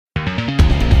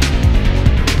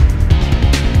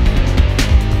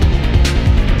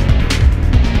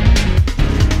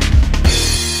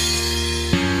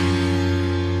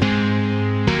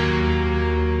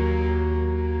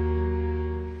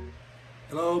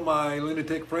Hello, my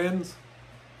lunatic friends.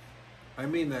 I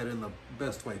mean that in the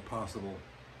best way possible.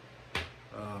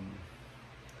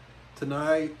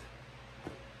 Tonight,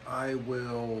 I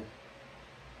will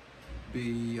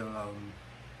be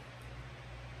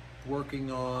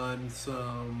working on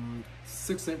some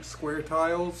 6-inch square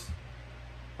tiles.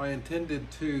 I intended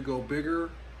to go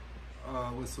bigger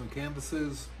with some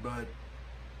canvases, but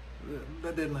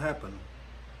that didn't happen,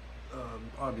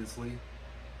 obviously.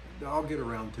 I'll get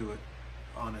around to it,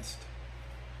 honest.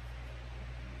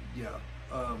 Yeah.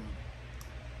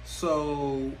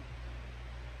 So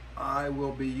I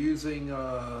will be using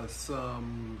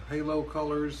some halo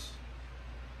colors.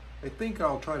 I think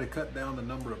I'll try to cut down the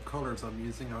number of colors I'm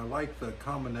using. I like the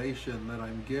combination that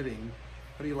I'm getting.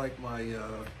 How do you like my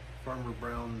Farmer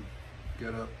Brown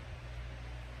getup?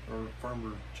 Or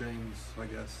Farmer James, I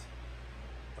guess.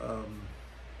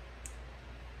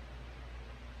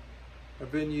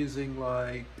 I've been using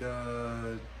like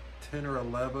 10 or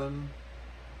 11,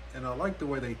 and I like the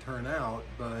way they turn out,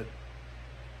 but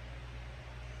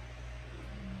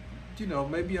you know,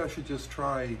 maybe I should just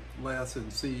try less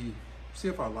and see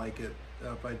if I like it.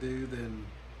 If I do, then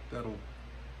that'll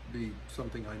be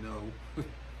something I know.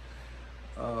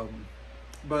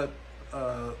 But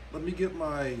let me get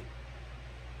my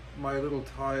little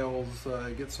tiles,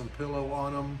 get some pillow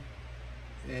on them,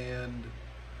 and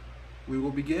we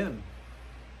will begin.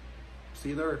 See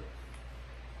you there.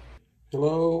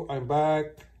 Hello, I'm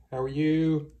back. How are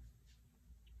you?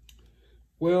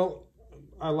 Well,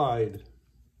 I lied.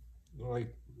 I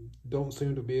don't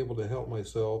seem to be able to help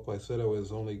myself. I said I was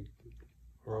going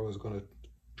to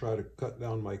try to cut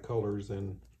down my colors,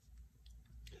 and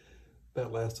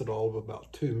that lasted all of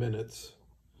about 2 minutes.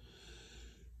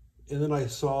 And then I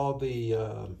saw the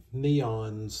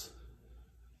neons,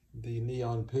 the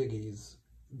neon piggies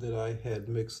that I had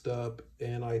mixed up,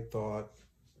 and I thought,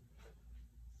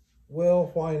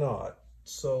 well, why not?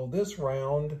 So this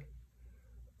round,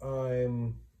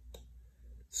 I'm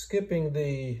skipping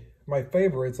my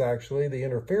favorites, actually, the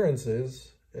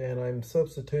interferences, and I'm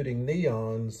substituting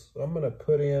neons. I'm going to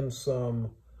put in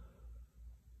some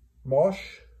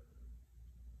Mosh,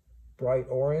 bright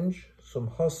orange, some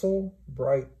Hustle,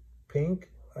 bright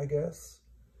pink, I guess,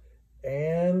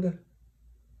 and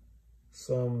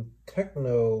some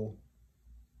Techno,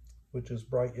 which is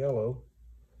bright yellow.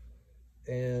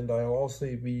 And I'll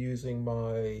also be using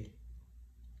my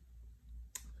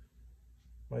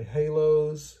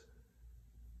halos,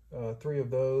 3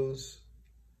 of those.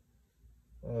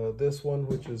 This one,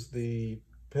 which is the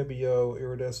Pebeo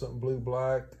iridescent blue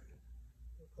black.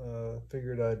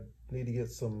 Figured I'd need to get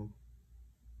some,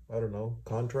 I don't know,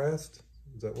 contrast.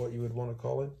 Is that what you would want to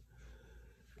call it?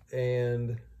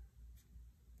 And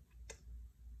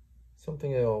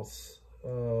something else.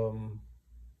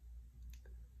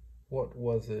 What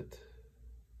was it?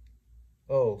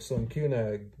 Oh, some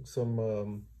QNAG,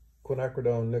 some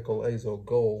Quinacridone nickel azo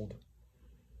gold.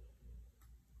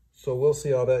 So we'll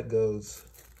see how that goes.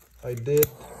 I did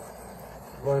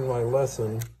learn my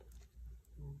lesson.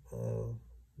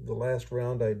 The last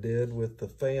round I did with the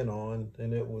fan on,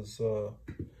 and it was,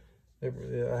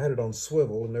 I had it on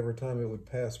swivel, and every time it would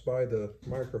pass by the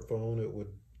microphone, it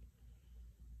would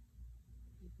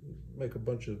make a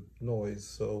bunch of noise.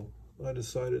 So I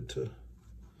decided to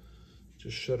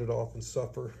just shut it off and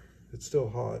suffer. It's still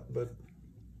hot, but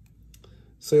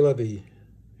c'est la vie.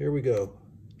 Here we go.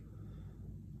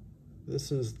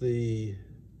 This is the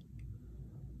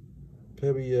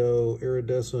Pebeo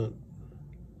iridescent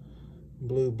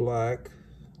blue black.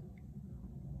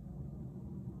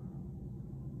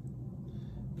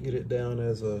 Get it down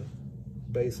as a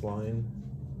baseline.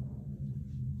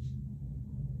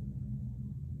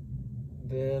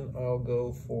 Then I'll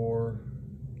go for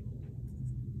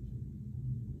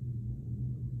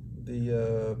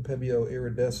the Pebeo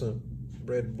iridescent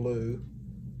red blue.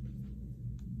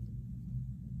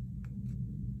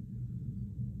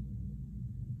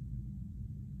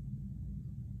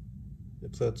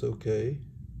 If that's okay.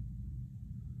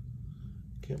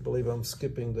 Can't believe I'm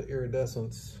skipping the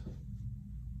iridescents.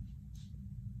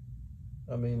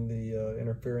 I mean the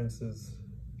interferences,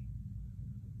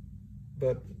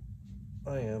 but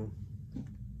I am.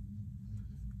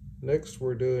 Next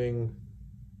we're doing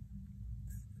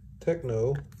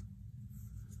Techno.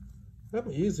 I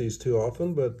haven't used these too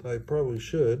often, but I probably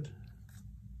should.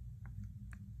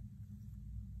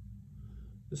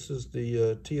 This is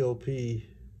the TLP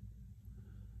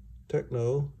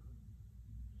Techno.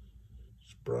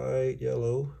 It's bright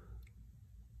yellow.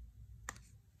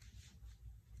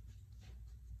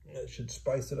 That should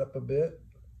spice it up a bit.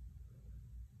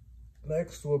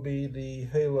 Next will be the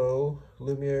Halo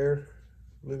Lumiere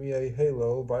Lumiere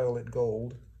Halo Violet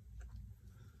Gold.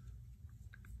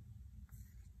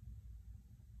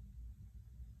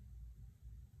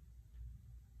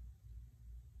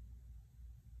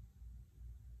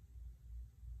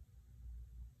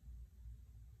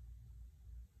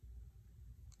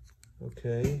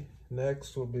 Okay,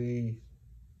 next will be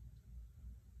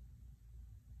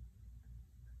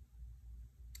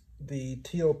the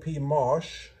TLP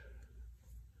Mosh,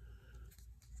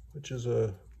 which is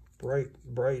a bright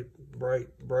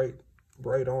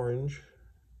orange.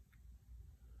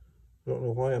 I don't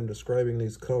know why I'm describing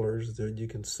these colors. You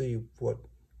can see what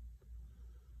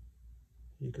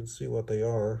they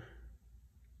are.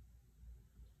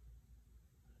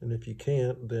 And if you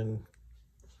can't, then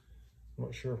I'm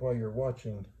not sure why you're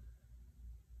watching.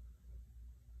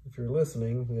 If you're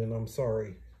listening, then I'm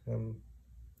sorry. I'm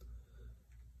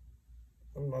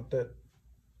not that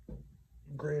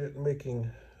great at making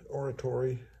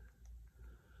oratory.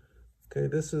 Okay,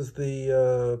 this is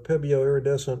the Pebeo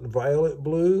Iridescent Violet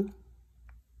Blue.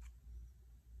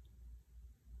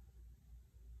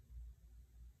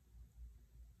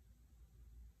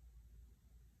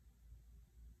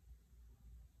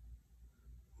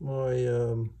 My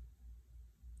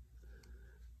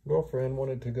girlfriend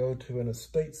wanted to go to an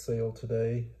estate sale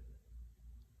today.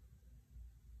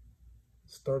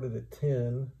 Started at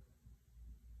 10.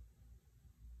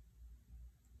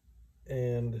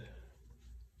 And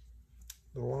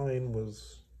the line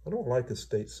was, I don't like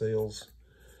estate sales.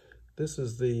 This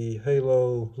is the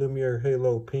Halo, Lumiere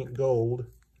Halo Pink Gold.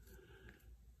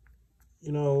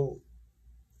 You know,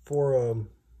 for,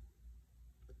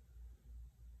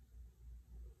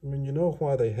 I mean, you know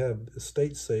why they have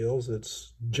estate sales.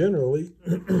 It's generally,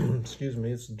 excuse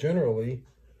me, it's generally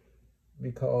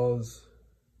because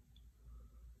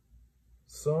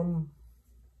some,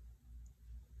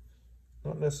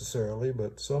 not necessarily,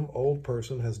 but some old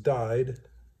person has died.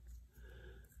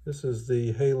 This is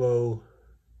the Halo,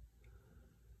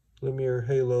 Lumiere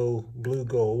Halo Blue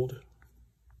Gold.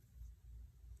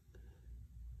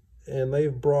 And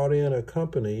they've brought in a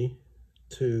company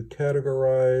to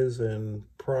categorize and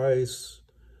price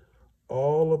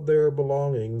all of their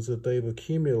belongings that they've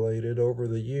accumulated over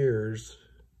the years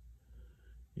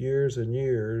and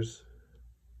years.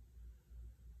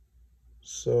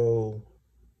 So,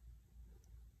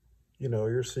 you know,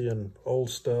 you're seeing old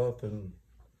stuff and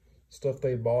stuff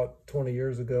they bought 20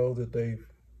 years ago that they've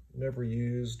never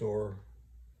used, or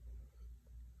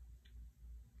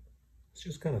it's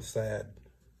just kind of sad.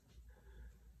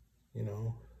 You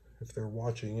know, if they're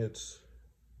watching, it's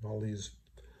all these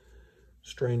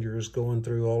strangers going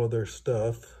through all of their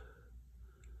stuff,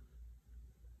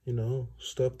 you know,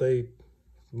 stuff they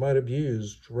might have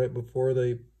used right before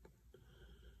they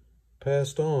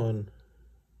passed on.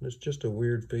 It's just a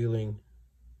weird feeling.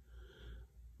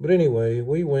 But anyway,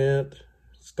 we went,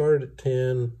 started at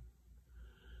 10.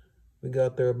 We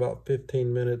got there about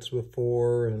 15 minutes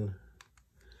before, and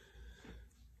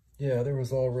yeah, there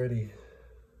was already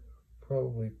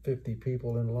probably 50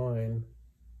 people in line.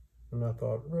 And I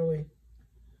thought, really?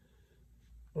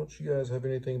 Don't you guys have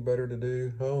anything better to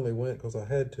do? I only went because I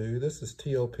had to. This is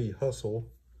TLP Hustle.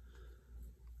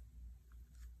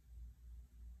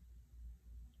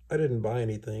 I didn't buy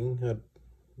anything. I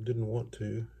didn't want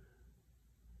to.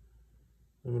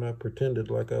 I mean, I pretended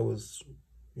like I was,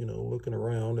 you know, looking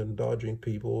around and dodging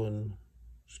people and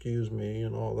excuse me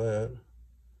and all that.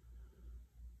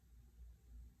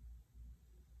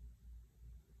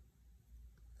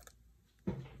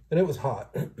 And it was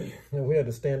hot. And we had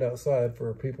to stand outside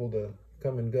for people to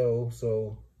come and go,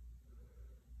 so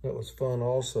that was fun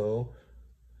also.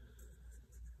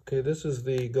 Okay, this is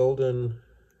the golden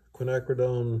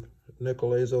Quinacridone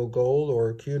Nickel Azo Gold,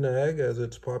 or QNAG as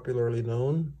it's popularly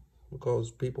known,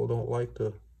 because people don't like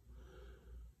to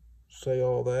say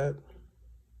all that.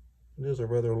 It is a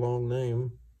rather long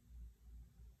name.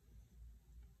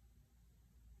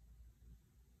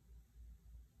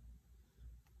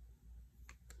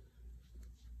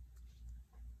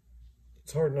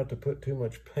 It's hard not to put too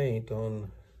much paint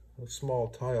on a small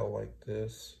tile like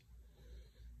this.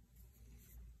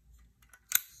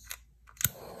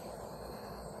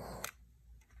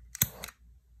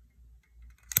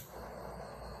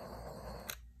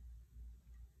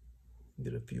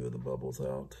 Get a few of the bubbles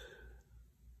out.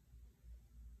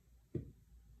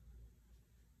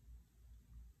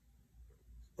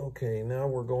 Okay, now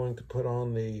we're going to put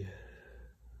on the,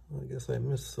 I guess I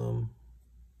missed some.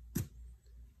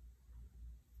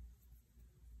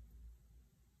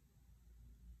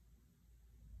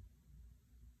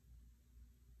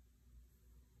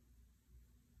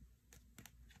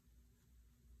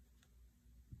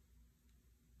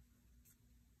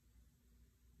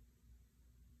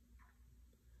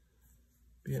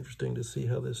 Be interesting to see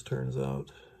how this turns out.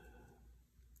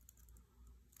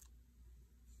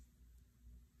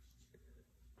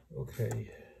 Okay,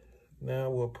 now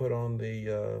we'll put on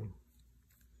the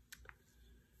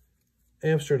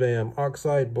Amsterdam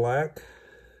Oxide Black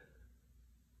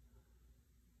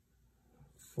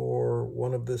for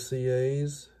one of the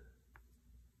CAs.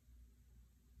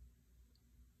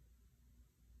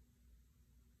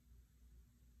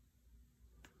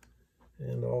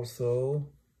 And also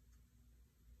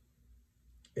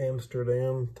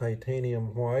Amsterdam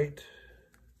Titanium White.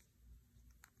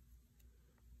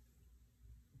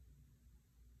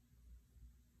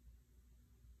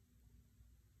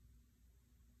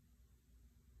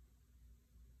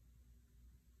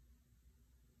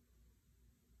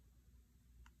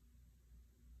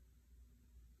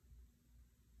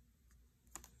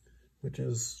 Which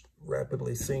is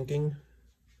rapidly sinking.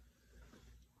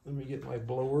 Let me get my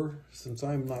blower. Since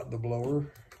I'm not the blower,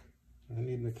 I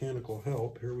need mechanical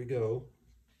help. Here we go.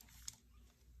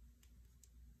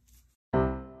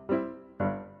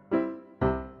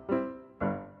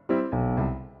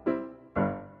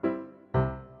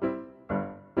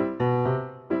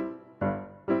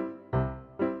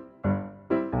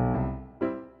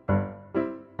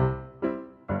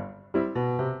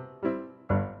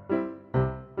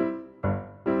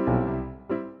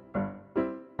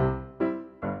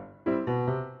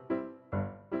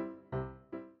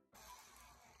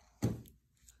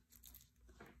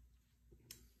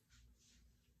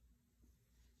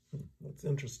 That's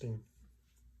interesting.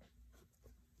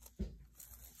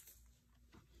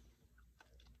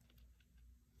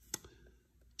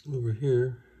 Over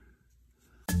here.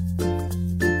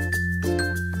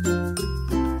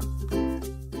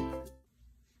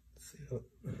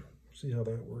 See how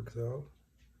that works out.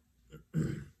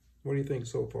 What do you think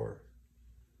so far?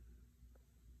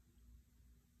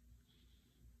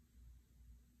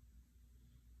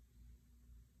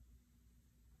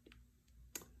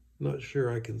 Not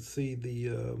sure I can see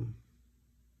the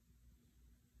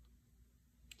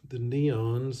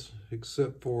neons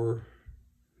except for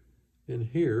in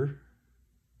here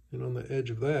and on the edge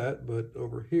of that, but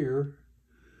over here,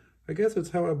 I guess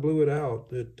it's how I blew it out.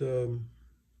 That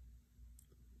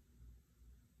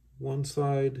one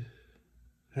side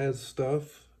has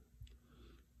stuff,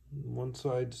 one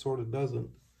side sort of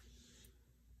doesn't.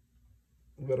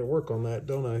 I gotta work on that,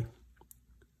 don't I?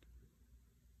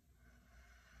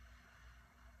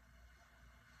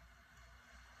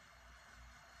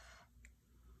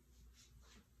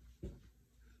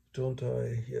 Don't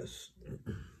I? Yes.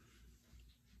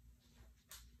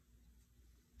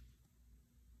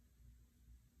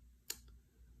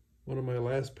 One of my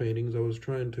last paintings, I was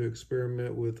trying to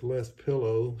experiment with less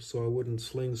pillow so I wouldn't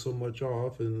sling so much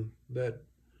off, and that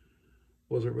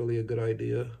wasn't really a good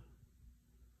idea.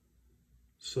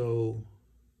 So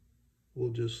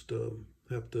we'll just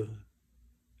have to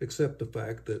accept the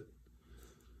fact that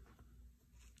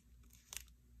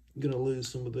I'm gonna lose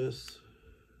some of this.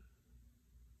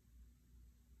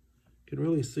 You can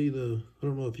really see the, I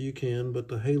don't know if you can, but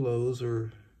the halos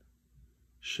are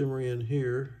shimmery in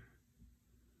here.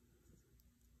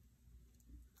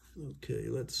 Okay,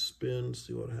 let's spin,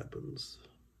 see what happens.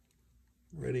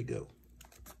 Ready, go.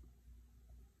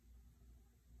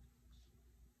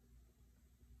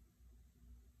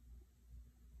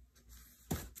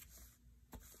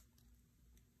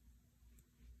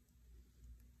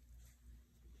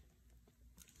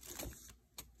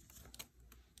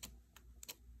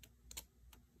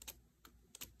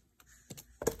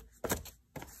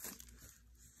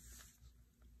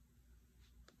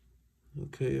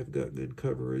 Okay, I've got good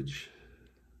coverage.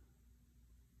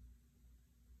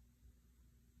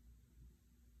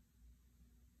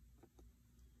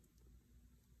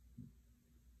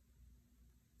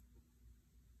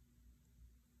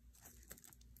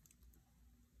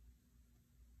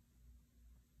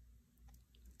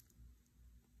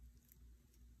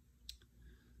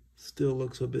 Still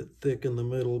looks a bit thick in the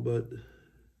middle, but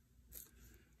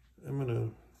I'm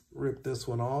gonna rip this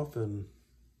one off and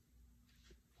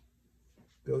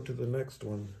go to the next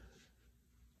one.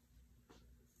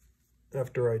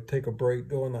 After I take a break,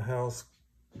 go in the house,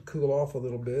 cool off a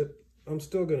little bit. I'm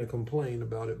still gonna complain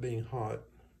about it being hot.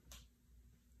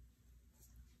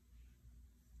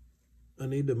 I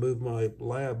need to move my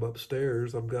lab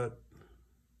upstairs. I've got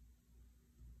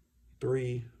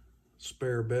 3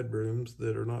 spare bedrooms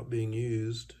that are not being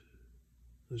used.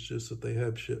 It's just that they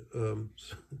have shit,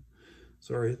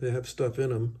 sorry, they have stuff in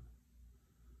them.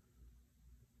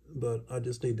 But I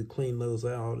just need to clean those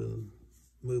out and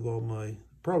move all my,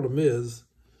 problem is,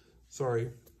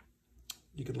 sorry,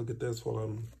 you can look at this while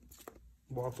I'm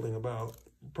waffling about.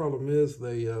 problem is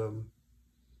they're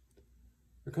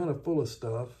kind of full of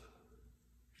stuff.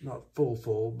 Not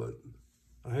full, but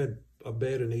I had a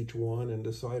bed in each one and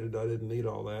decided I didn't need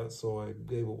all that, so I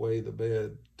gave away the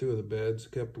bed, 2 of the beds,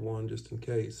 kept one just in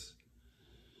case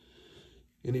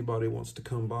anybody wants to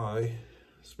come by,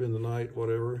 spend the night,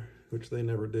 whatever, which they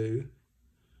never do.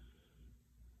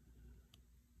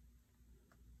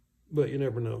 But you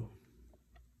never know.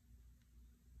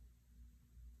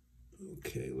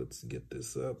 Okay, let's get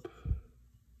this up.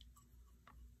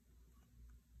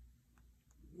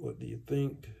 What do you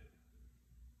think?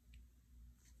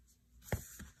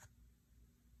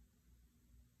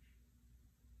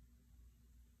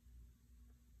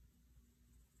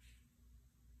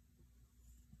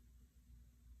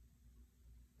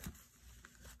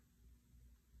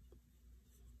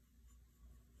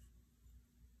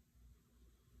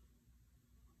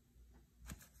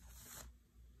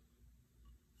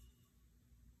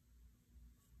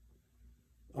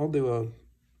 I'll do a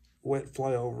wet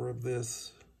flyover of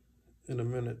this in a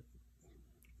minute.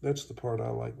 That's the part I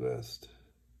like best.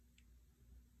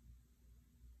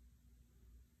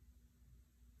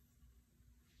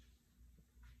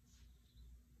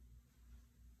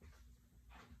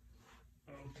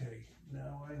 Okay,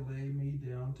 now I lay me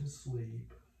down to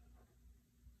sleep.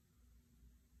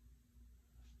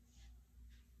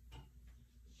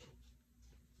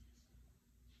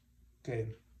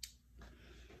 Okay,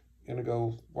 gonna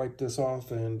go wipe this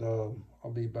off, and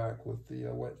I'll be back with the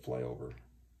wet flyover.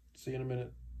 See you in a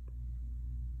minute.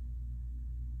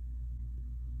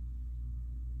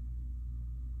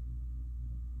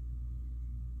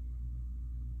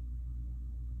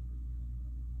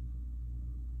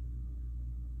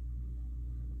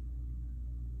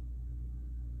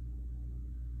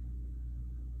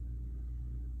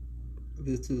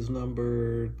 This is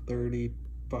number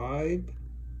 35.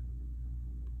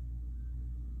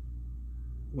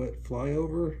 Wet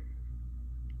flyover.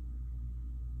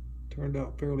 Turned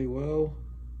out fairly well.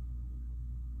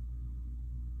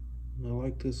 I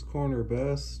like this corner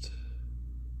best.